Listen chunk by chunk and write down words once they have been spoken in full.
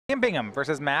Bingham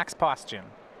versus Max Paustian.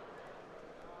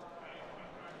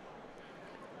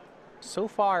 So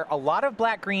far, a lot of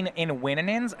black-green in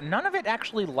win-and-ins. None of it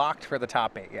actually locked for the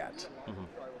top 8 yet. Mm-hmm.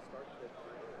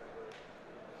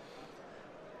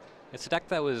 It's a deck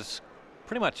that was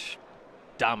pretty much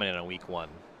dominant on week 1.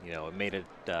 You know, it made it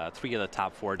 3 of the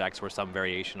top 4 decks were some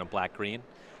variation of black-green,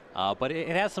 but it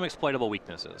has some exploitable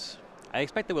weaknesses. I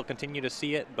expect that we'll continue to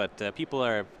see it, but people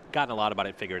are gotten a lot about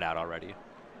it figured out already.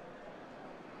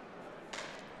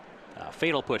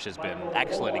 Fatal Push has been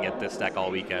excellent against this deck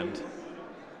all weekend.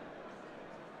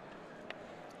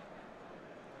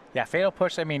 Yeah, Fatal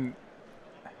Push, I mean,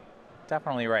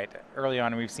 definitely right. Early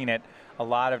on, we've seen it, a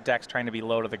lot of decks trying to be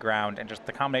low to the ground, and just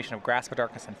the combination of Grasp of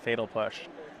Darkness and Fatal Push,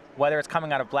 whether it's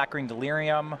coming out of Black-Green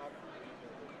Delirium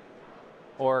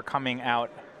or coming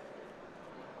out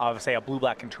of, say, a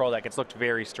blue-black control deck, it's looked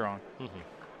very strong. Mm-hmm.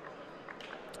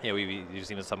 Yeah, we've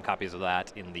seen some copies of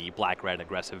that in the black-red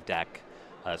aggressive deck.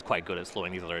 It's quite good at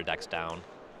slowing these other decks down.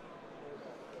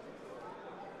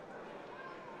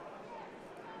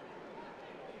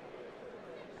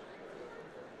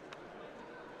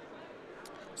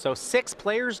 So 6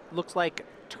 players looks like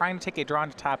trying to take a draw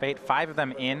into top 8, 5 of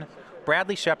them in.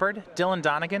 Bradley Shepard, Dylan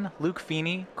Donegan, Luke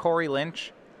Feeney, Corey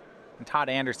Lynch, and Todd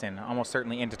Anderson almost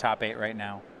certainly into top 8 right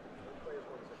now.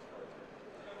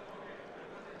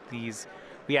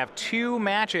 We have 2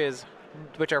 matches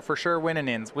which are for sure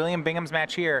win-and-ins. William Bingham's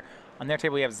match here. On their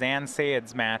table we have Zan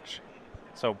Sayed's match.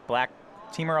 So black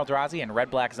Teamer Eldrazi and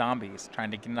red-black Zombies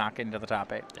trying to knock into the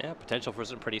top 8. Yeah, potential for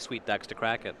some pretty sweet decks to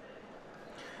crack it.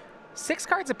 6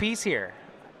 cards apiece here.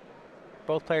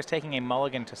 Both players taking a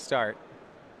mulligan to start.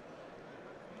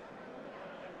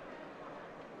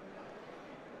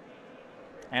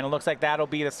 And it looks like that'll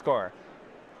be the score.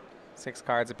 6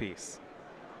 cards apiece.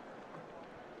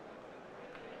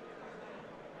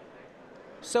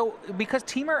 So, because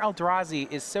Teamer Eldrazi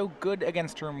is so good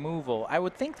against removal, I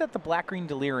would think that the Black-Green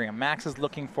Delirium, Max is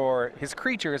looking for his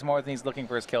creatures more than he's looking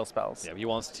for his kill spells. Yeah, he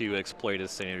wants to exploit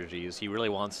his synergies. He really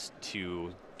wants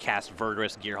to cast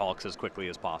Verdurous Gearhulks as quickly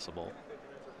as possible.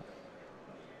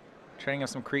 Trading of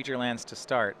some creature lands to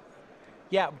start.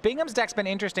 Yeah, Bingham's deck's been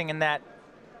interesting in that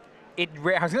I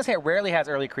was going to say it rarely has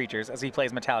early creatures as he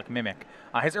plays Metallic Mimic.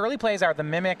 His early plays are the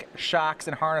Mimic, Shocks,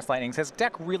 and Harness Lightnings. His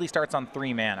deck really starts on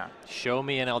 3 mana. Show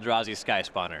me an Eldrazi Sky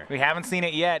Spawner. We haven't seen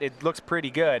it yet. It looks pretty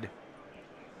good.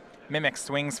 Mimic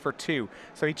swings for 2.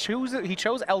 So he chose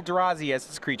Eldrazi as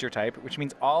his creature type, which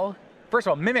means first of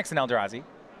all, Mimic's an Eldrazi.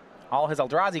 All his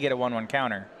Eldrazi get a 1/1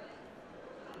 counter.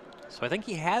 So I think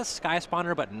he has Sky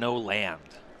Spawner, but no land.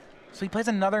 So he plays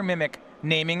another Mimic,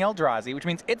 naming Eldrazi, which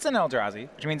means it's an Eldrazi,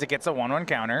 which means it gets a 1/1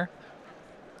 counter.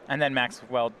 And then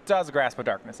Maxwell does Grasp of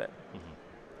Darkness it. Mm-hmm.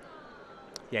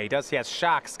 Yeah, he does. He has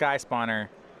Shock, Sky Spawner.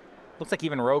 Looks like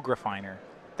even Rogue Refiner.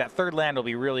 That 3rd land will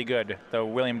be really good, though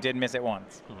William did miss it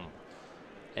once. Mm-hmm.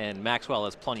 And Maxwell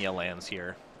has plenty of lands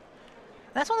here.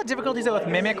 That's one of the difficulties with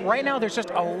Mimic. Right now, there's just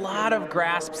a lot of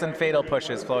Grasps and Fatal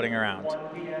Pushes floating around.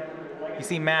 You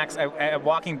see Max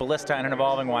walking Ballista and an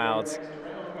Evolving Wilds.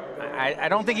 I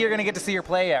don't think you're going to get to see your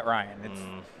play yet,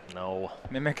 Ryan. No.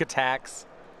 Mimic attacks.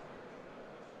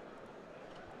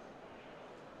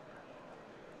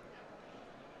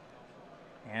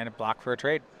 And a block for a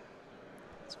trade.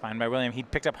 It's fine by William. He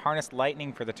picked up Harnessed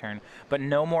Lightning for the turn, but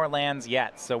no more lands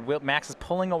yet. So Max is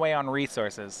pulling away on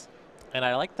resources. And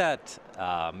I like that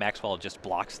Maxwell just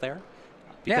blocks there.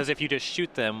 Because if you just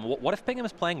shoot them, what if Bingham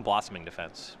is playing Blossoming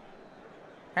Defense?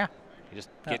 Yeah. You just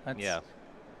get,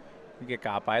 You get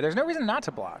got by. There's no reason not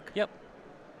to block. Yep.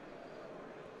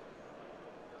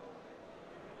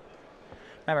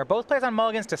 Remember, both plays on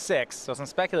mulligans to 6, so some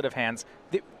speculative hands.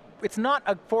 It's not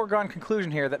a foregone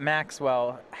conclusion here that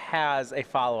Maxwell has a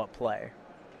follow-up play.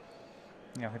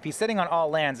 You know, if he's sitting on all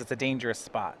lands, it's a dangerous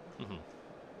spot. Mm-hmm.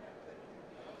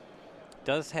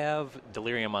 Does have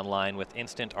Delirium online with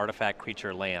instant artifact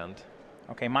creature land.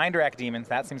 Okay, Mind Rack Demons,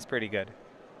 that seems pretty good.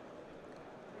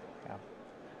 Yeah.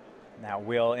 That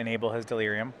will enable his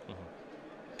Delirium.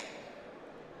 Mm-hmm.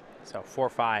 So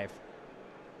 4/5.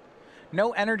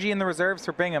 No energy in the reserves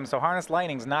for Bingham, so Harness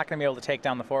Lightning's not going to be able to take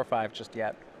down the 4/5 just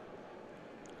yet.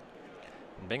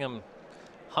 Bingham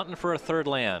hunting for a 3rd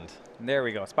land. There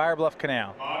we go, Spire Bluff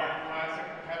Canal.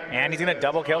 And he's going to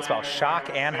double kill spell, Shock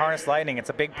and Harness Lightning. It's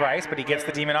a big price, but he gets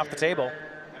the demon off the table.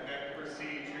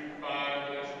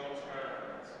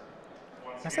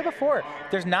 I said before,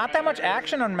 there's not that much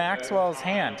action on Maxwell's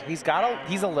hand. He's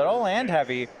a little land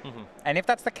heavy, and if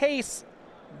that's the case,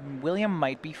 William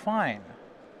might be fine.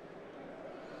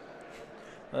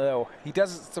 Oh, he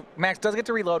does. So Max does get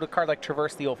to reload a card like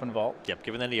Traverse the Ulfin Vault. Yep,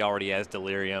 given that he already has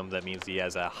Delirium, that means he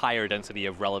has a higher density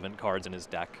of relevant cards in his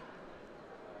deck.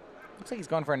 Looks like he's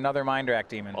going for another Mind Rack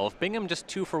Demon. Well, if Bingham just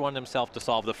 2-for-1 himself to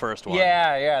solve the first one.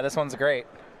 Yeah, this one's great.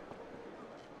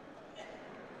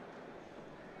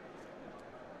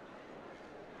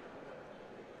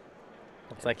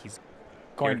 Looks like he's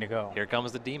going to go. Here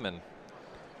comes the demon.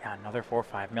 Yeah, another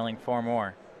 4/5, milling 4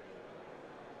 more.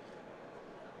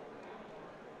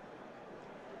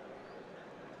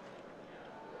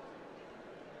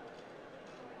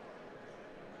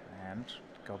 And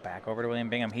go back over to William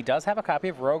Bingham. He does have a copy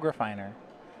of Rogue Refiner.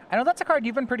 I know that's a card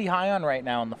you've been pretty high on right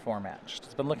now in the format.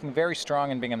 It's been looking very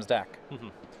strong in Bingham's deck.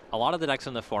 A lot of the decks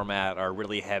in the format are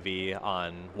really heavy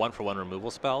on 1-for-1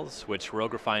 removal spells, which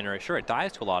Rogue Refiner, sure, it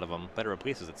dies to a lot of them, but it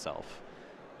replaces itself.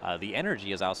 The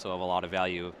energy is also of a lot of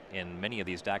value in many of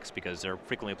these decks because they're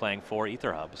frequently playing 4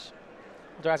 Ether Hubs.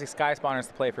 Eldrazi Sky Spawners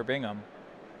to play for Bingham.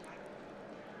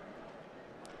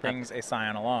 Brings a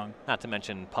Scion along. Not to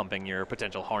mention pumping your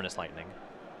potential Harness Lightning.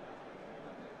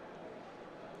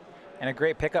 And a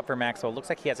great pickup for Maxwell. Looks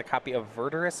like he has a copy of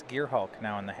Verdurous Gearhulk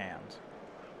now in the hand.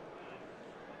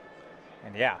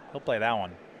 And yeah, he'll play that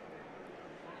one.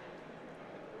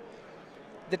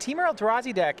 The Temur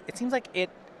Eldrazi deck, it seems like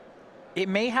it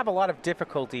may have a lot of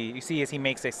difficulty, you see, as he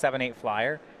makes a 7/8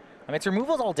 flyer. I mean, its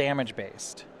removal is all damage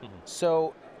based.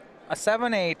 So a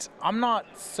 7/8, I'm not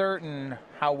certain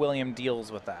how William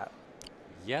deals with that.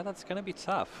 Yeah, that's going to be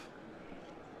tough.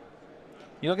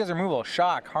 You look at his removal,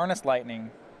 Shock, Harness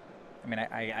Lightning. I mean,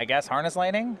 I guess Harness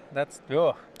Lightning? That's,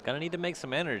 ugh. Gonna need to make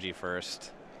some energy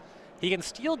first. He can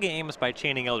steal games by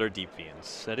chaining Elder Deep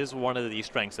Fiends. That is one of the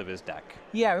strengths of his deck.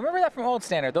 Yeah, remember that from Old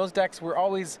Standard. Those decks were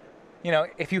always, you know,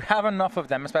 if you have enough of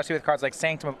them, especially with cards like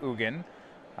Sanctum of Ugin,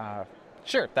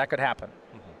 sure, that could happen.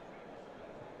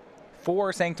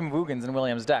 4 Sanctum of Ugins in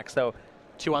William's deck, so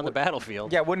 2 on the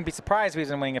battlefield. Yeah, wouldn't be surprised if he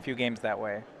was winning a few games that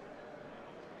way.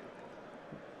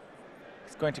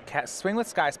 He's going to swing with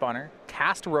Sky Spawner,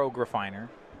 cast Rogue Refiner.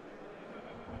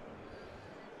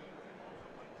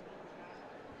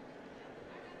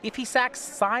 If he sacks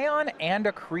Scion and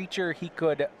a creature, he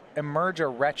could emerge a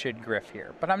Wretched Gryff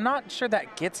here, but I'm not sure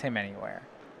that gets him anywhere.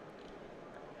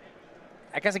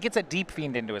 I guess it gets a Deep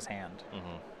Fiend into his hand,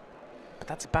 but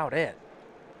that's about it.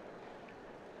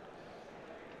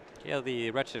 Yeah, the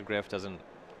Wretched Gryff doesn't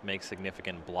make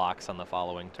significant blocks on the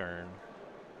following turn.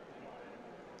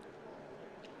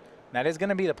 That is going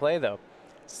to be the play, though.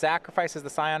 Sacrifices the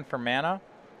Scion for mana,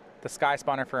 the Sky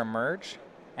Spawner for Emerge,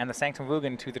 and the Sanctum of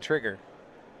Ugin to the trigger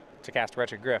to cast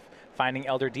Wretched Gryff, finding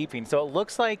Elder Deep Fiend. So it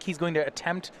looks like he's going to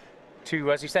attempt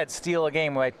to, as you said, steal a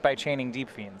game by chaining Deep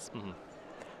Fiends.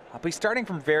 But he's starting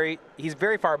from he's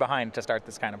very far behind to start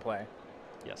this kind of play.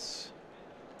 Yes.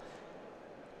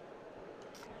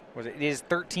 It is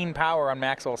 13 power on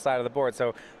Maxwell's side of the board.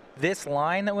 So this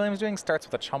line that William's doing starts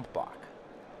with a chump block.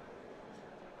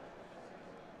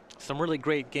 Some really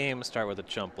great games start with a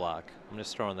chump block. I'm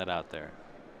just throwing that out there.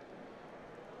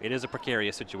 It is a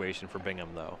precarious situation for Bingham,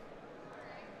 though.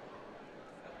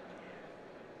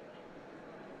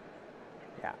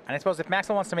 Yeah, and I suppose if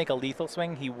Maxwell wants to make a lethal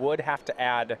swing, he would have to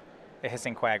add a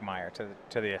Hissing Quagmire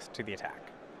to the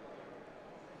attack.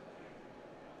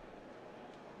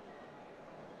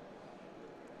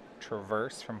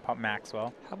 Traverse from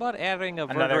Maxwell. How about adding a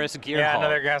Verdurous Gearhulk?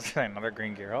 Yeah, another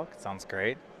green Gearhulk. Sounds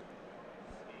great.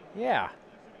 Yeah.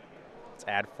 Let's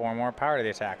add 4 more power to the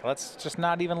attack. Let's just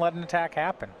not even let an attack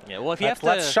happen. Yeah, well, if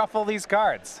let's shuffle these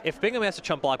cards. If Bingham has to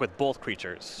chump block with both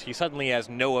creatures, he suddenly has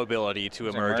no ability to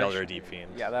emerge Elder Deep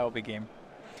Fiend. Yeah, that will be game.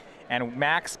 And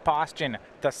Max Paustian,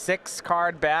 the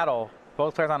 6-card battle.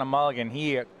 Both players on a mulligan.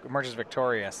 He emerges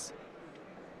victorious.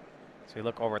 So we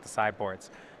look over at the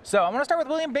sideboards. So I'm going to start with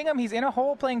William Bingham. He's in a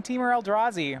hole playing Temur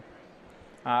Eldrazi.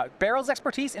 Barrel's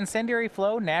Expertise, Incendiary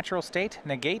Flow, Natural State,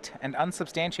 Negate, and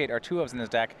Unsubstantiate are 2 ofs in his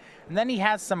deck. And then he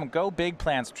has some go big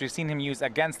plans, which we've seen him use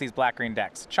against these black-green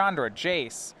decks. Chandra,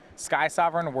 Jace, Sky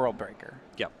Sovereign, Worldbreaker.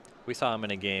 Yep. We saw him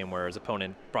in a game where his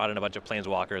opponent brought in a bunch of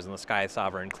Planeswalkers, and the Sky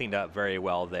Sovereign cleaned up very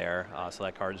well there. So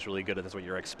that card is really good if that's what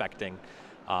you're expecting.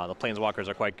 The Planeswalkers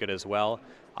are quite good as well.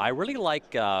 I really like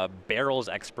Barrel's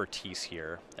Expertise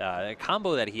here. A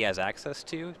combo that he has access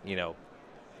to, you know,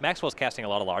 Maxwell's casting a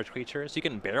lot of large creatures. You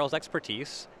can Barrel's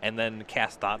Expertise and then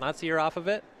cast Thought-Knot Seer off of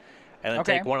it, and then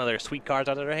take one of their sweet cards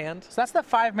out of their hand. So that's the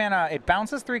 5 mana. It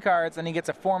bounces 3 cards, and he gets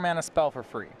a 4 mana spell for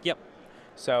free. Yep.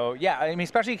 So yeah, I mean,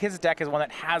 especially his deck is one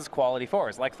that has quality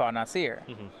 4s, like Thought-Knot Seer.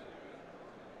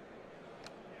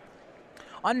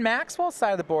 On Maxwell's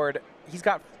side of the board, he's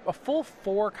got a full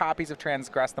 4 copies of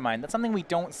Transgress the Mind. That's something we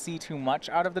don't see too much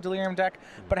out of the Delirium deck,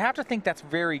 but I have to think that's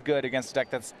very good against a deck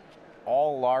that's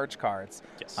all large cards.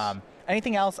 Yes.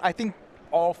 Anything else? I think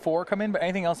all 4 come in, but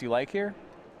anything else you like here?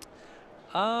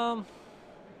 I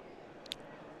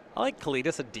like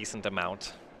Kalidas a decent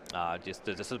amount. Just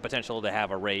the potential to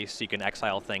have a race. You can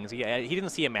exile things. He didn't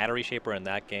see a Matter Reshaper in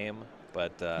that game,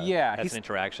 but yeah, that's an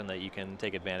interaction that you can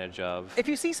take advantage of. If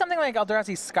you see something like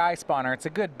Eldrazi's Sky Spawner, it's a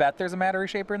good bet there's a Matter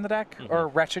Reshaper in the deck, or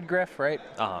Wretched Griff, right?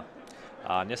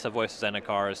 Nissa Voice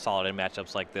Zendikar is solid in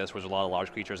matchups like this, where there's a lot of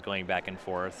large creatures going back and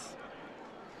forth.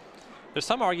 There's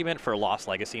some argument for Lost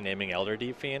Legacy naming Elder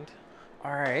Deep Fiend.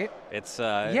 All right. It's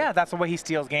yeah, that's the way he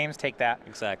steals games. Take that.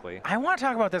 Exactly. I want to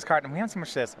talk about this card, and we haven't so much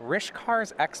of this.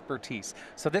 Rishkar's Expertise.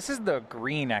 So this is the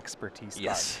green Expertise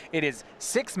card. It is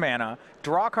 6 mana,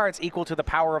 draw cards equal to the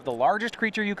power of the largest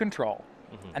creature you control,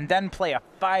 and then play a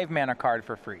 5 mana card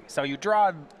for free. So you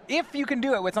draw, if you can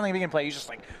do it with something you can play, you just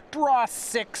like draw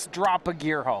 6, drop a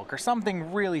Gear Hulk, or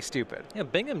something really stupid. Yeah,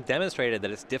 Bingham demonstrated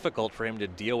that it's difficult for him to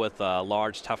deal with a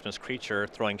large toughness creature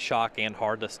throwing shock and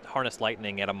harness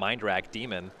lightning at a Mind Rack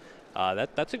demon.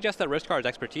 That suggests that Rishkar's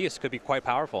Expertise could be quite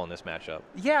powerful in this matchup.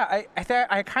 Yeah,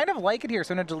 I kind of like it here.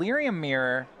 So in a Delirium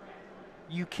Mirror,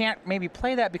 you can't maybe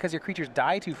play that because your creatures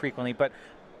die too frequently, but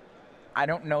I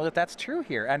don't know that that's true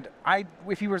here. And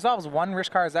if he resolves 1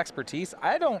 Rishkar's Expertise,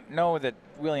 I don't know that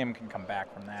William can come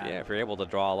back from that. Yeah, if you're able to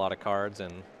draw a lot of cards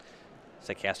and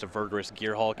say cast a Verdurous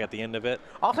Gear Hulk at the end of it.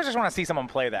 I also just want to see someone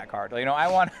play that card. You know,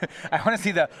 I want to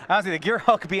see the Gear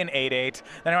Hulk be an 8/8.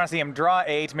 Then I want to see him draw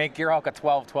 8, make Gear Hulk a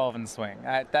 12/12 and swing.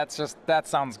 That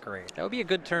sounds great. That would be a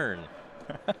good turn.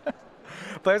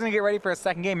 Players gonna get ready for a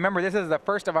second game. Remember, this is the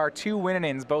first of our 2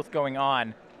 win-ins both going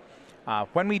on.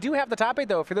 When we do have the top 8,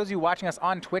 though, for those of you watching us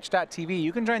on twitch.tv,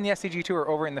 you can join the SCG Tour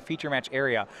over in the feature match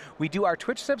area. We do our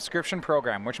Twitch subscription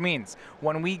program, which means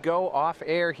when we go off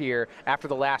air here after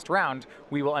the last round,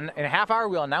 we will, in a half hour,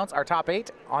 we'll announce our top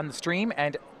 8 on the stream,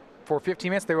 and for 15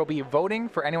 minutes, there will be voting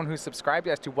for anyone who's subscribed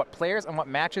as to what players and what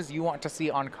matches you want to see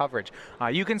on coverage.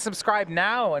 You can subscribe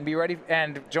now and be ready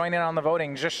and join in on the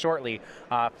voting just shortly.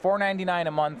 $4.99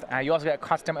 a month. You also get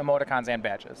custom emoticons and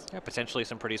badges. Yeah, potentially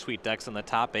some pretty sweet decks in the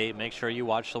top 8. Make sure you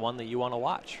watch the one that you want to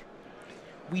watch.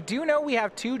 We do know we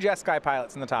have 2 Jeskai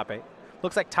pilots in the top 8.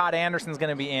 Looks like Todd Anderson's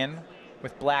going to be in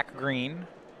with black-green.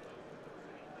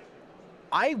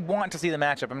 I want to see the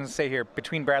matchup, I'm going to say here,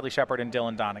 between Bradley Shepard and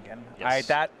Dylan Donegan.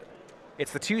 Yes.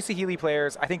 It's the 2 Saheeli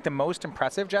players, I think the most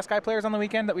impressive Jeskai players on the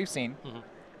weekend that we've seen.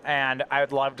 And I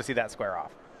would love to see that square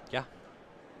off. Yeah.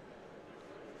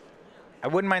 I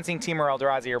wouldn't mind seeing Temur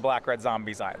Eldrazi or Black Red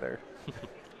Zombies either.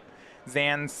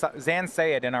 Zan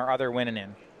Sayed in our other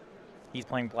win-in. He's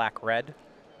playing Black Red.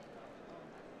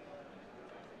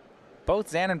 Both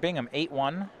Zan and Bingham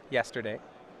 8-1 yesterday.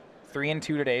 3-2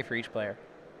 today for each player.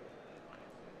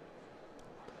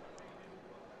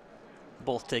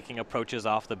 Both taking approaches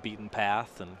off the beaten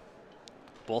path, and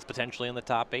both potentially in the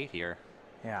top 8 here.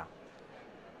 Yeah.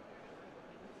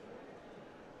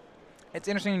 It's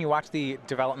interesting when you watch the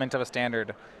development of a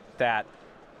standard that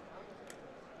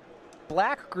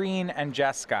Black, Green, and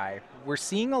Jeskai, we're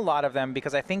seeing a lot of them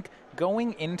because I think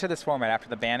going into this format after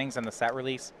the bannings and the set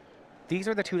release, these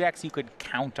are the 2 decks you could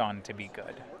count on to be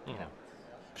good. You know.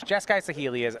 Jeskai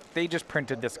Saheeli they just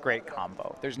printed this great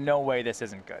combo. There's no way this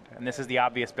isn't good. And this is the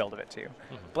obvious build of it too.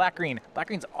 Black-Green.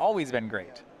 Black-Green's always been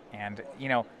great. And, you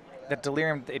know, the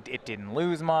Delirium, it didn't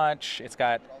lose much. It's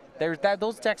got,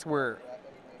 those decks were,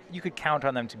 you could count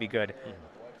on them to be good.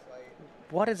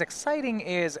 What is exciting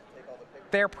is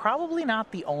they're probably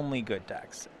not the only good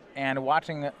decks. And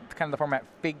watching kind of the format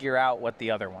figure out what the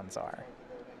other ones are.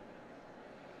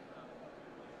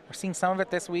 We're seeing some of it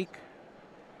this week.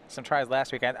 Some tries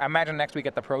last week. I imagine next week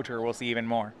at the Pro Tour we'll see even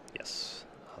more. Yes.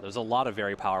 There's a lot of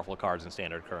very powerful cards in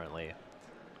Standard currently.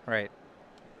 Right.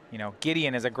 You know,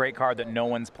 Gideon is a great card that no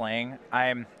one's playing.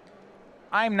 I'm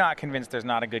not convinced there's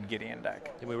not a good Gideon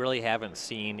deck. We really haven't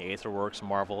seen Aetherworks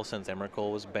Marvel since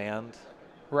Emrakul was banned.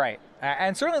 Right.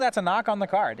 And certainly that's a knock on the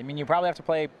card. I mean, you probably have to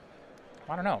play,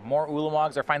 I don't know, more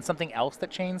Ulamogs or find something else that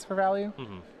chains for value.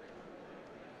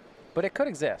 But it could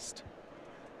exist.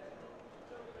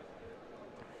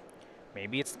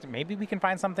 Maybe we can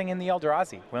find something in the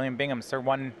Eldrazi. William Bingham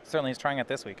certainly is trying it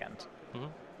this weekend.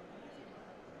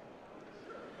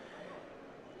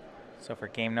 So for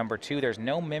game number 2, there's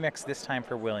no Mimics this time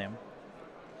for William.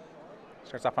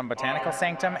 Starts off on Botanical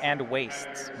Sanctum and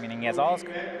Wastes, meaning he has all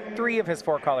 3 of his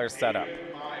 4 colors set up.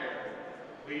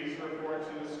 Please report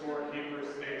to the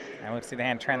scorekeeper's station. And we'll see the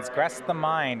hand Transgress the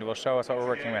Mind will show us what we're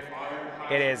working with.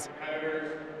 It is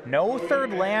no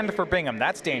 3rd land for Bingham.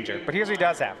 That's danger. But here's what he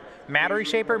does have. Mattery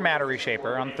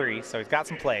Shaper on 3, so he's got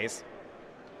some plays.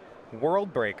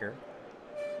 World Breaker,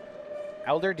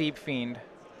 Elder Deep Fiend,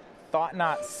 Thought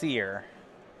Not Seer,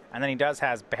 and then he does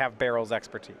have Barrel's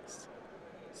Expertise.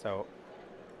 So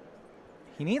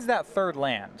he needs that third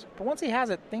land, but once he has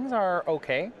it, things are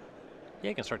okay. Yeah,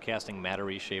 you can start casting Matter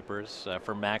Reshapers.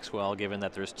 For Maxwell, given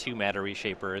that there's 2 Matter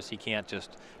Reshapers, he can't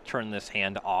just turn this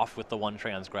hand off with the 1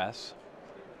 Transgress.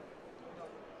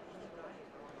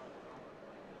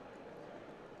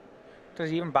 Does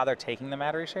he even bother taking the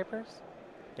Matter Reshapers?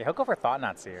 Yeah, he'll go for Thought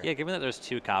Not Seer. Yeah, given that there's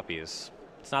 2 copies,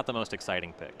 it's not the most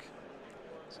exciting pick.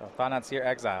 So Thought Not Seer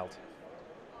exiled.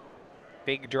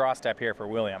 Big draw step here for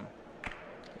William.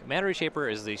 Matter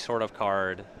Reshaper is the sort of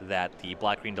card that the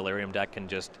Black-Green Delirium deck can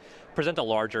just present a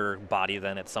larger body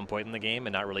than at some point in the game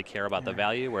and not really care about the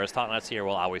value, whereas Thought Not Seer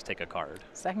will always take a card.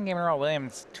 Second game in a row,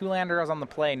 Williams, 2 land arrows on the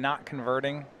play, not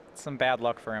converting. Some bad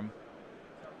luck for him.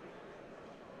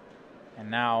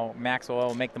 And now Maxwell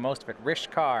will make the most of it.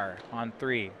 Rishkar on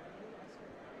 3.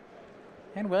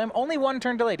 And William, only 1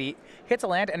 turn delayed. He hits a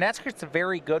land, and that's just a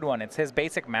very good one. It's his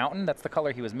basic mountain. That's the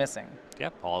color he was missing.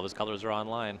 Yep, all of his colors are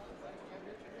online.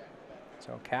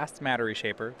 So casts Matter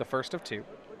Reshaper, the first of 2.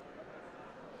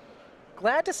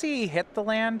 Glad to see he hit the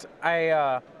land.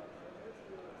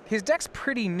 His deck's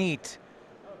pretty neat,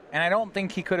 and I don't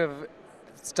think he could have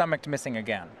stomached missing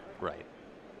again. Right.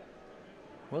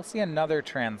 We'll see another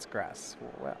Transgress.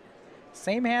 Well,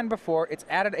 same hand before. It's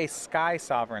added a Sky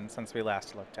Sovereign since we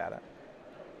last looked at it.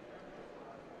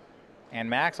 And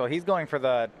Maxwell, he's going for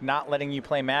the not letting you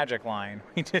play Magic line.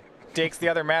 He takes the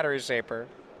other Matter Reshaper.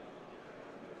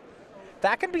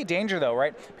 That can be danger though,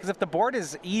 right? Because if the board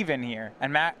is even here,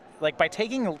 and like by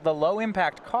taking the low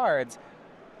impact cards,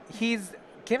 he's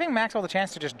giving Maxwell the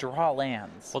chance to just draw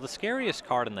lands. Well, the scariest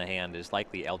card in the hand is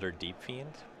likely Elder Deep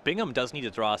Fiend. Bingham does need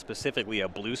to draw specifically a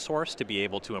blue source to be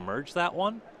able to emerge that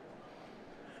one.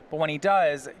 But when he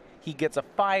does, he gets a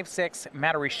 5/6.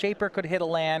 Matter Reshaper could hit a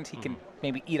land. He can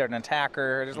maybe eat an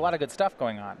attacker. There's a lot of good stuff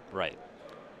going on. Right.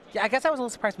 Yeah, I guess I was a little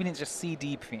surprised we didn't just see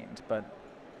Deep Fiend, but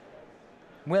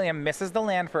William misses the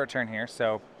land for a turn here,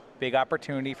 so big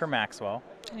opportunity for Maxwell.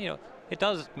 And, you know, it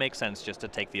does make sense just to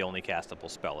take the only castable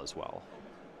spell as well.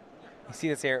 You see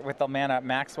this here with the mana.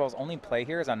 Maxwell's only play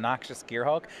here is on Noxious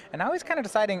Gearhulk, and now he's kind of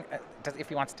deciding if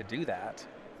he wants to do that.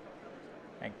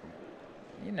 Like,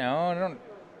 you know, don't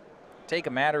take a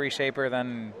Matter Reshaper,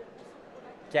 then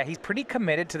yeah, he's pretty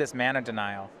committed to this mana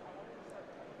denial.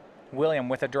 William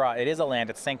with a draw. It is a land.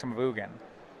 It's Sanctum of Ugin.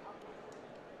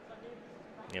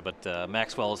 Yeah, but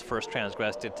Maxwell's first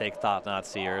Transgress did take Thought Not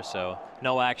Seer, so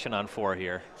no action on 4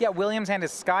 here. Yeah, William's hand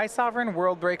is Sky Sovereign,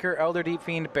 World Breaker, Elder Deep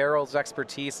Fiend, Barrel's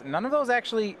Expertise. None of those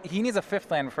actually, he needs a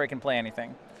 5th land before he can play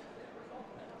anything.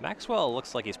 Maxwell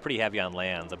looks like he's pretty heavy on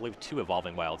lands. I believe 2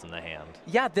 Evolving Wilds in the hand.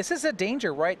 Yeah, this is a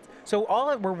danger, right? So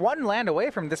we're 1 land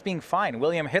away from this being fine.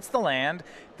 William hits the land,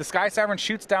 the Sky Sovereign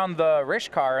shoots down the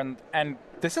Rishkar, and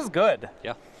this is good.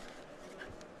 Yeah.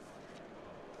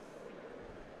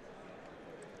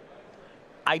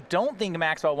 I don't think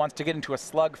Maxwell wants to get into a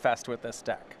slugfest with this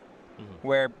deck,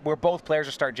 where both players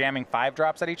just start jamming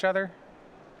 5-drops at each other.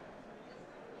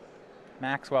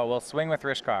 Maxwell will swing with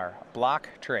Rishkar. Block,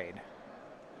 trade.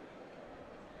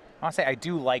 I want to say I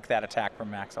do like that attack from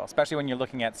Maxwell, especially when you're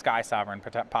looking at Sky Sovereign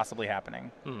possibly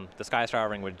happening. The Sky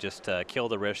Sovereign would just kill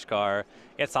the Rishkar.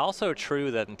 It's also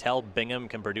true that until Bingham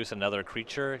can produce another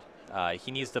creature,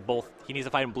 he needs to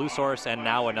find blue source and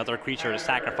now another creature to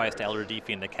sacrifice to Elder Deep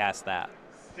Fiend to cast that.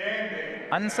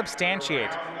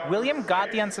 Unsubstantiate. William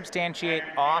got the Unsubstantiate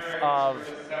off of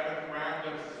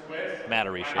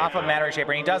Matter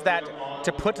Reshaper. And he does that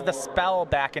to put the spell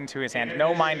back into his hand.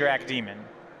 No Mind Rack Demon.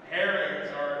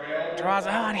 Draws,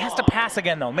 and he has to pass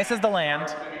again though. Misses the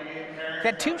land. He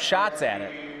had 2 shots at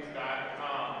it.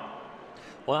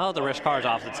 Well, now the Rishkar's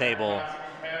off the table.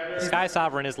 The Sky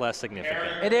Sovereign is less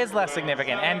significant. It is less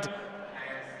significant, and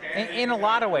in a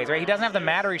lot of ways, right? He doesn't have the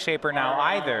Matter Reshaper now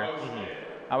either,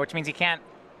 which means he can't.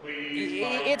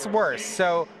 It's worse.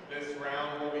 So,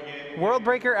 World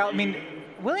Breaker. I mean,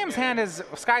 William's hand is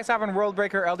Sky Sovereign, World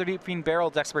Breaker, Elder Deep Fiend,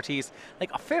 Barrel's Expertise.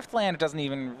 Like a 5th land doesn't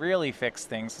even really fix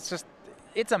things.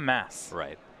 It's a mess.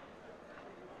 Right.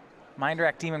 Mind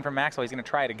Rack Demon from Maxwell. He's going to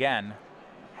try it again.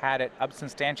 Had it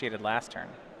unsubstantiated last turn.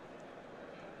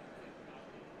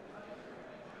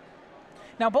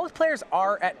 Now both players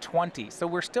are at 20, so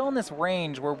we're still in this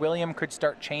range where William could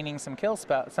start chaining some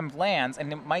some lands,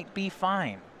 and it might be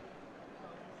fine.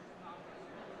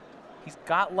 He's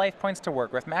got life points to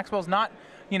work with. Maxwell's not,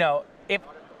 you know, if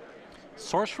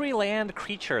Sorcery land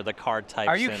creature, the card types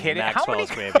are you in kidding?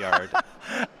 Maxwell's graveyard.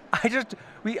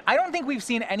 I don't think we've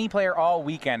seen any player all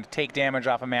weekend take damage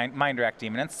off a Mind Rack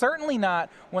Demon, and certainly not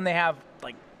when they have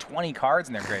like 20 cards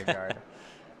in their graveyard.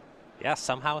 Yeah,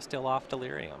 somehow still off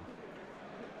Delirium.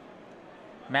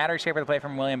 Matter shape of the play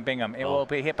from William Bingham. It will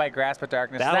be hit by Grasp of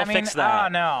Darkness. That'll fix that. Oh,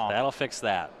 no. That'll fix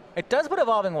that. It does put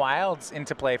Evolving Wilds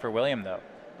into play for William, though.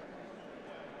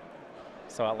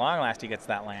 So at long last, he gets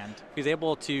that land. He's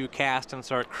able to cast and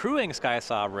start crewing Sky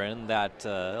Sovereign. That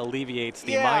alleviates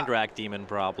the Mind Rack Demon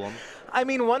problem. I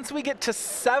mean, once we get to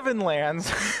 7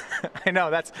 lands, I know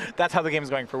that's how the game's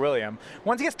going for William.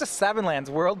 Once he gets to 7 lands,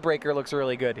 World Breaker looks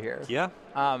really good here. Yeah.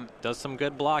 Does some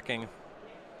good blocking.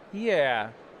 Yeah.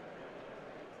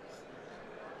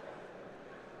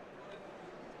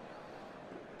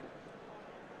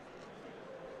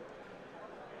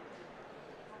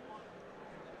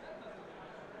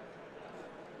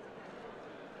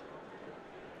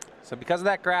 So because of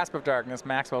that Grasp of Darkness,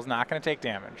 Maxwell's not going to take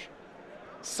damage.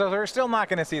 So they're still not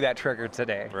going to see that trigger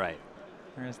today. Right.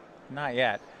 There's not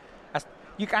yet.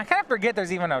 I kind of forget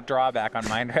there's even a drawback on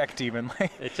Mind Rack Demon.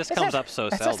 It just comes up so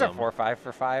seldom. It's just a 4/5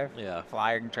 for 5. Yeah.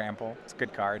 Flying Trample. It's a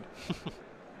good card.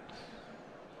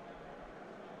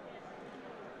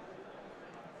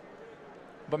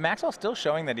 But Maxwell's still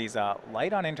showing that he's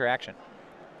light on interaction.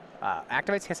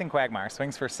 Activates Hissing Quagmire,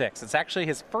 swings for 6. It's actually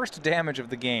his first damage of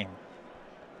the game.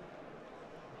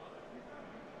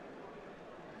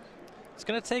 It's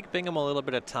going to take Bingham a little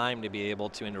bit of time to be able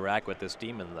to interact with this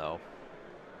demon, though.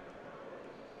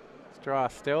 Let's draw.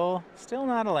 Still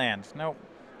not a land. Nope.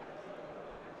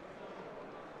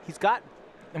 He's got,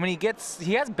 and when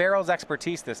he has Barrel's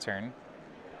Expertise this turn.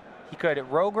 He could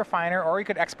Rogue Refiner, or he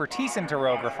could Expertise into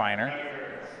Rogue Refiner.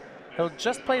 He'll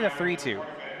just play the 3/2.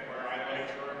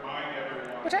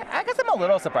 Which I guess I'm a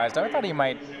little surprised. I thought he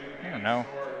might, I don't know.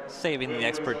 Saving the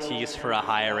Expertise for a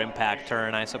higher impact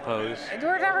turn, I suppose.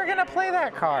 We're never going to play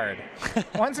that card.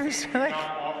 Once we like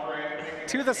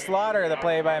to the slaughter, the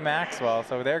play by Maxwell.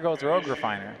 So there goes Rogue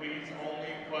Refiner.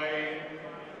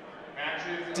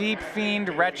 Deep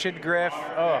Fiend, Wretched Griff.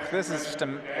 Oh, this is just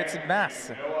it's a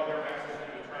mess.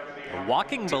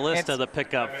 Walking Ballista, the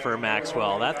pickup for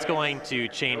Maxwell. That's going to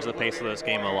change the pace of this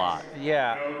game a lot.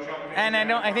 Yeah, and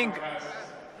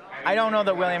I don't know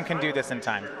that William can do this in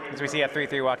time, as we see a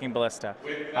 3/3 Walking Ballista.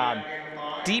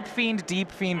 Deep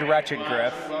Fiend, Wretched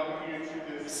Griff.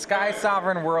 Sky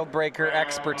Sovereign, World Breaker,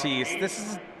 Expertise. This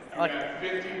is like,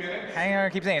 I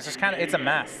keep saying, it's just kind of, it's a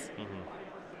mess.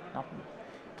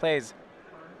 Plays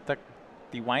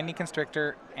the Winding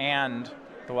Constrictor and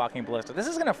the Walking Ballista. This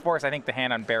is going to force, I think, the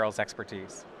hand on Barrel's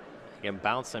Expertise. You can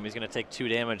bounce him. He's going to take 2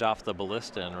 damage off the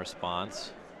Ballista in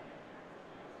response.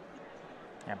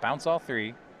 Yeah, bounce all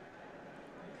 3.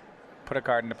 Put a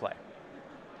card into play.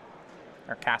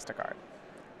 Or cast a card.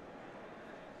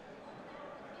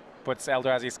 Puts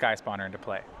Eldrazi Sky Spawner into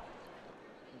play.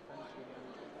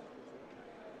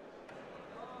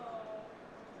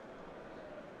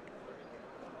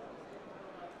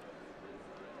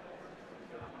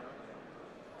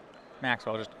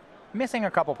 Maxwell just missing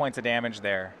a couple points of damage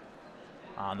there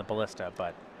on the Ballista,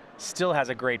 but still has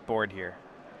a great board here.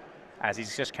 As he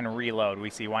just can reload.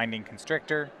 We see Winding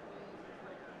Constrictor.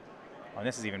 Oh, and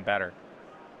this is even better.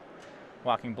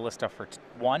 Walking Ballista for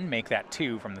 1, make that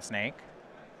 2 from the Snake.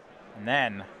 And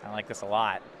then, I like this a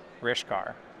lot,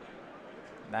 Rishkar.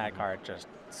 That card just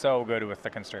so good with the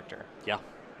Constrictor. Yeah.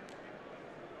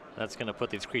 That's going to put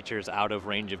these creatures out of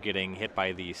range of getting hit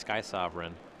by the Sky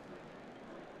Sovereign.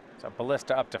 So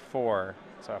Ballista up to 4.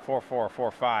 So 4/4,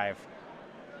 4/5.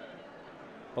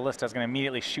 Ballista is going to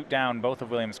immediately shoot down both of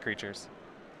William's creatures.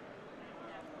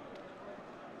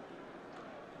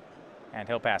 And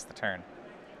he'll pass the turn.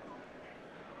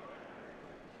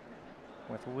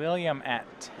 With William at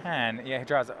 10, yeah, he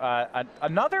draws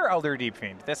another Elder Deep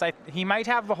Fiend. He might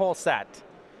have the whole set.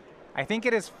 I think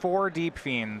it is 4 Deep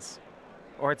Fiends,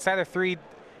 or it's either 3.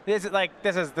 This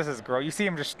is gross. You see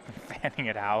him just fanning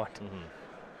it out.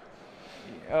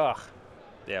 Ugh.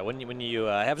 Yeah, when you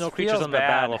have no creatures on the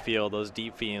battlefield, those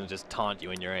Deep Fiends just taunt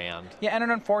you in your hand. Yeah, and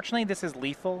unfortunately, this is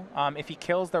lethal. If he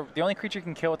kills the only creature you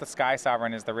can kill with the Sky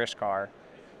Sovereign is the Rishkar.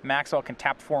 Maxwell can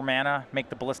tap 4 mana, make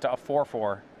the Ballista a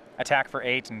 4/4, attack for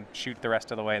 8, and shoot the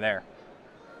rest of the way there.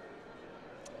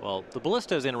 Well, the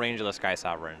Ballista is in range of the Sky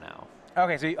Sovereign now.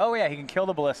 Okay, so he can kill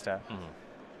the Ballista.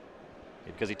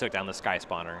 Because he took down the Sky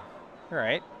Spawner. All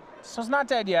right. So it's not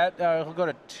dead yet. He'll go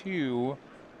to 2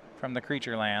 from the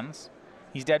creature lands.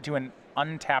 He's dead to an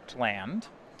untapped land.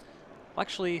 Well,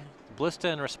 actually, Ballista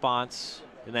in response,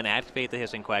 and then activate the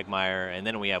Hissing Quagmire, and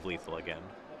then we have lethal again.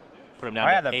 Put him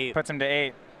down to 8. That puts him to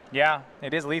 8. Yeah,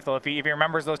 it is lethal. If he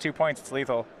remembers those 2 points, it's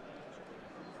lethal.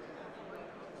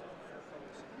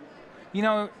 You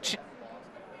know,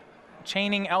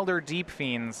 chaining Elder Deep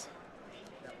Fiends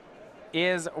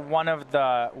is one of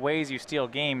the ways you steal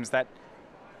games that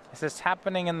is just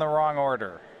happening in the wrong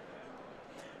order.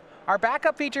 Our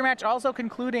backup feature match also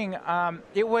concluding,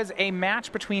 it was a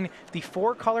match between the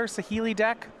 4-color Saheeli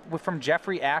deck from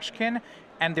Jeffrey Ashkin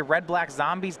and the Red-Black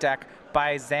Zombies deck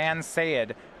by Zan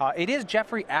Sayed. It is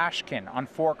Jeffrey Ashkin on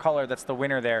 4-color that's the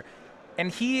winner there.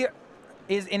 And he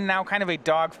is in now kind of a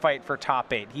dogfight for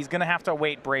top 8. He's going to have to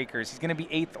await breakers. He's going to be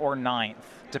 8th or 9th,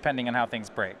 depending on how things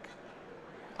break.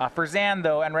 For Zan,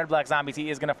 though, and Red-Black Zombies, he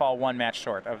is going to fall 1 match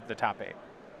short of the top 8.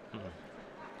 Mm-hmm.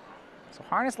 So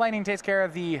Harness Lightning takes care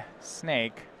of the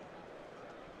Snake.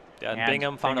 Yeah, and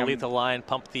Bingham found a lethal line,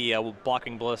 pumped the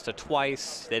blocking ballista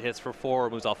twice. It hits for 4,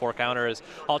 moves all 4 counters.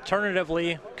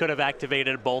 Alternatively, could have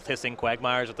activated both Hissing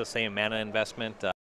Quagmires with the same mana investment.